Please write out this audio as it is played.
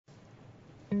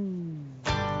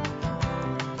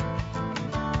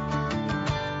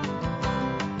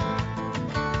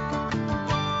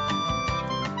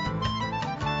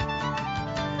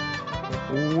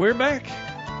We're back.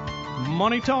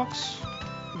 Money Talks.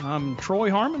 I'm Troy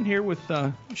Harmon here with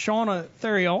Shauna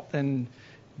Theriault and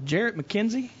Jarrett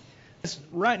McKenzie.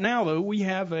 Right now, though, we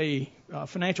have a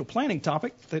financial planning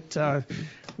topic that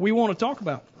we want to talk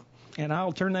about. And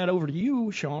I'll turn that over to you,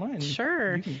 Shauna. And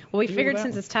sure. Well, we figured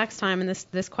since it's tax time and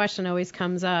this question always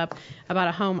comes up about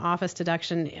a home office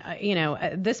deduction,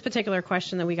 this particular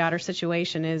question that we got, our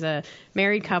situation is a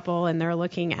married couple and they're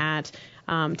looking at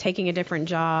taking a different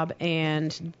job,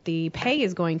 and the pay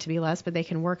is going to be less, but they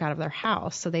can work out of their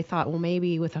house. So they thought, well,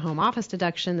 maybe with a home office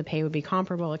deduction, the pay would be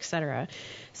comparable, et cetera.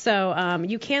 So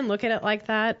you can look at it like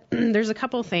that. There's a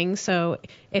couple things. So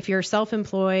if you're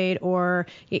self-employed, or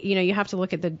you have to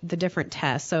look at the different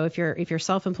tests. So if you're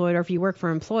self-employed or if you work for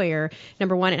an employer,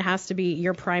 number one, it has to be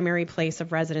your primary place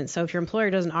of residence. So if your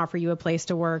employer doesn't offer you a place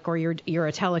to work, or you're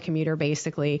a telecommuter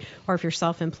basically, or if you're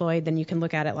self-employed, then you can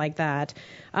look at it like that.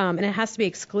 And it has to be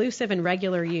exclusive and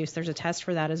regular use. There's a test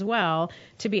for that as well,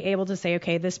 to be able to say,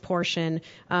 okay, this portion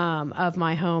of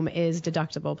my home is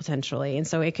deductible potentially. And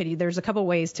so there's a couple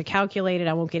ways to calculate it.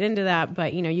 I won't get into that,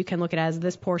 but you can look at it as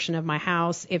this portion of my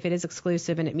house, if it is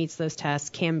exclusive and it meets those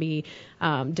tests, can be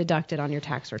deducted on your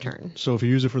tax return. So if you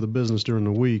use it for the business during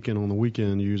the week and on the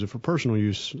weekend you use it for personal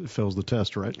use, it fails the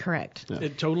test, right? Correct. Yeah.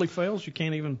 It totally fails? You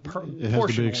can't even It has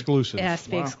to be exclusive. It has to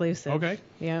be exclusive. Okay.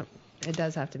 Yeah. It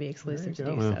does have to be exclusive to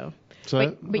do Yeah. so.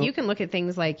 But you can look at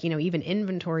things like, even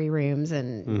inventory rooms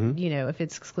and, if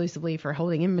it's exclusively for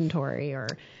holding inventory or,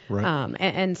 right.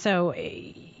 And so,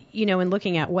 in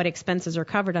looking at what expenses are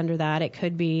covered under that, it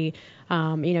could be,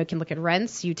 it can look at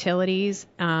rents, utilities.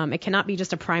 It cannot be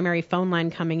just a primary phone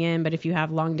line coming in, but if you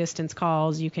have long distance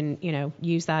calls, you can,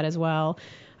 use that as well.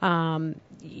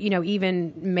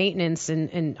 Even maintenance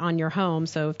on your home.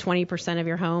 So if 20% of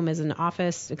your home is an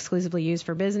office exclusively used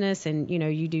for business and,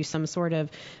 you do some sort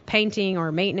of painting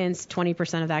or maintenance,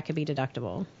 20% of that could be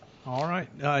deductible. All right.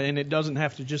 And it doesn't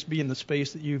have to just be in the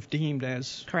space that you've deemed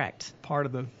as correct part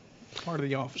of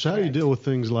the office. So how do you deal with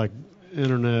things like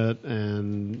internet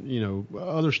and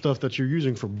other stuff that you're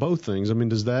using for both things? I mean,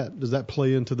 does that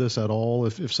play into this at all?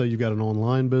 If say you've got an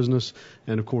online business,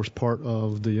 and of course part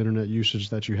of the internet usage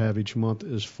that you have each month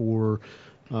is for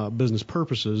business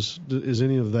purposes, is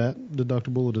any of that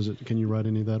deductible, or can you write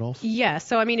any of that off? Yeah.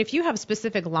 So I mean, if you have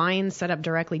specific lines set up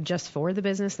directly just for the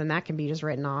business, then that can be just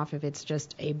written off if it's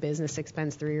just a business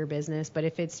expense through your business. But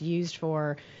if it's used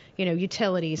for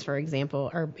utilities, for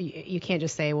example, or you can't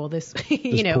just say, well, this,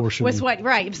 portion. was what,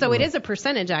 right. So it is a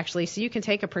percentage actually. So you can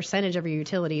take a percentage of your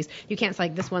utilities. You can't say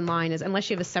like this one line is, unless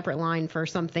you have a separate line for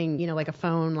something, like a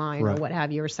phone line right. or what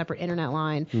have you, or a separate internet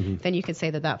line, then you could say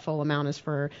that full amount is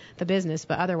for the business,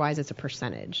 but otherwise it's a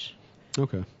percentage.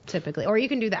 Okay. Typically. Or you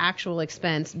can do the actual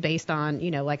expense based on,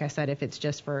 like I said, if it's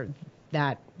just for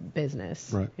that business,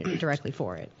 right. Directly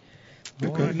for it.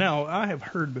 Okay. Right. Now, I have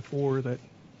heard before that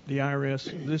the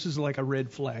IRS, this is like a red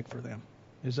flag for them.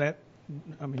 Is that,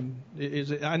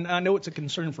 is it? I know it's a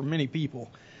concern for many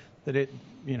people that it,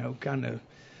 kind of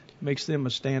makes them a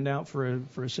standout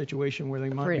for a situation where they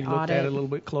might be looked at a little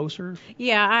bit closer.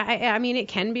 Yeah, I mean, it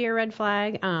can be a red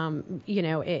flag.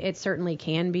 It certainly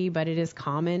can be, but it is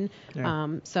common.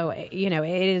 Yeah.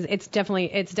 It's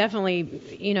definitely,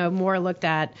 more looked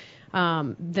at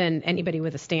than anybody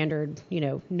with a standard,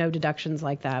 no deductions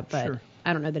like that. But sure.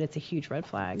 I don't know that it's a huge red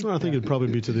flag. Well, I think it'd probably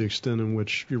be to the extent in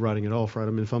which you're writing it off, right? I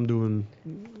mean, if I'm doing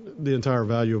the entire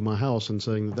value of my house and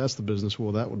saying that that's the business,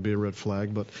 well, that would be a red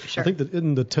flag. But sure. I think that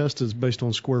the test is based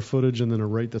on square footage and then a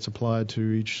rate that's applied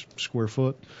to each square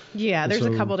foot. Yeah, there's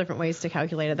a couple different ways to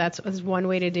calculate it. That's one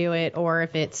way to do it. Or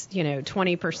if it's,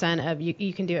 20% of,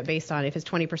 you can do it based on if it's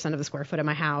 20% of the square foot of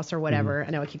my house or whatever.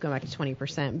 I know I keep going back to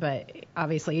 20%, but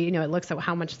obviously, it looks at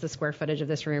how much is the square footage of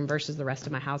this room versus the rest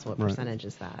of my house. What percentage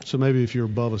is that? So maybe if you're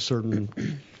above a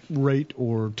certain rate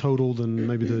or total, then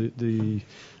maybe the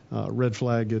red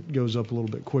flag, it goes up a little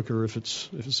bit quicker if it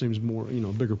seems more,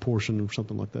 a bigger portion or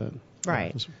something like that.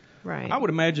 Right. Right. I would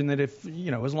imagine that if,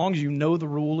 as long as you know the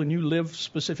rule and you live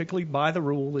specifically by the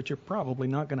rule, that you're probably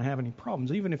not going to have any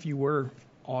problems. Even if you were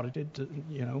audited,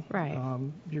 right.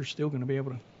 You're still going to be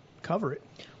able to cover it.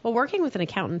 Well, working with an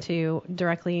accountant too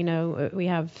directly, we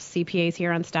have CPAs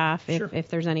here on staff. If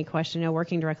there's any question,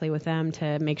 working directly with them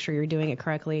to make sure you're doing it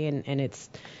correctly and it's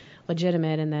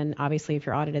legitimate. And then obviously if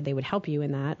you're audited, they would help you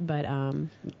in that. But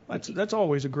that's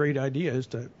always a great idea, is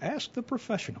to ask the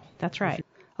professional. That's right.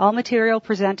 All material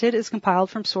presented is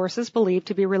compiled from sources believed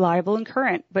to be reliable and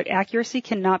current, but accuracy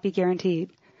cannot be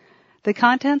guaranteed. The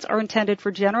contents are intended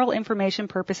for general information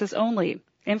purposes only.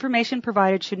 Information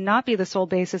provided should not be the sole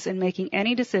basis in making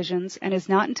any decisions and is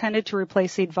not intended to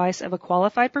replace the advice of a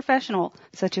qualified professional,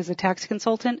 such as a tax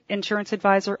consultant, insurance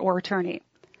advisor, or attorney.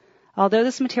 Although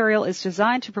this material is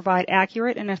designed to provide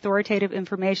accurate and authoritative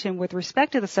information with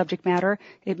respect to the subject matter,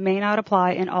 it may not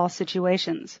apply in all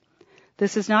situations.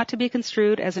 This is not to be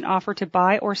construed as an offer to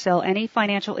buy or sell any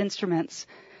financial instruments.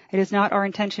 It is not our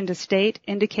intention to state,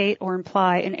 indicate, or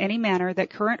imply in any manner that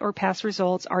current or past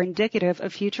results are indicative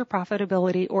of future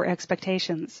profitability or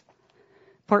expectations.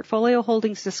 Portfolio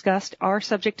holdings discussed are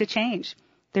subject to change.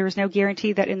 There is no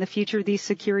guarantee that in the future these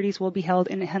securities will be held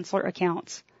in Henssler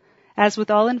accounts. As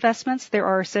with all investments, there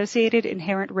are associated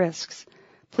inherent risks.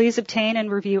 Please obtain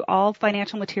and review all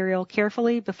financial material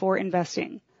carefully before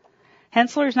investing.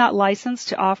 Henssler is not licensed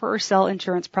to offer or sell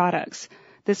insurance products.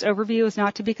 This overview is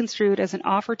not to be construed as an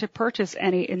offer to purchase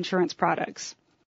any insurance products.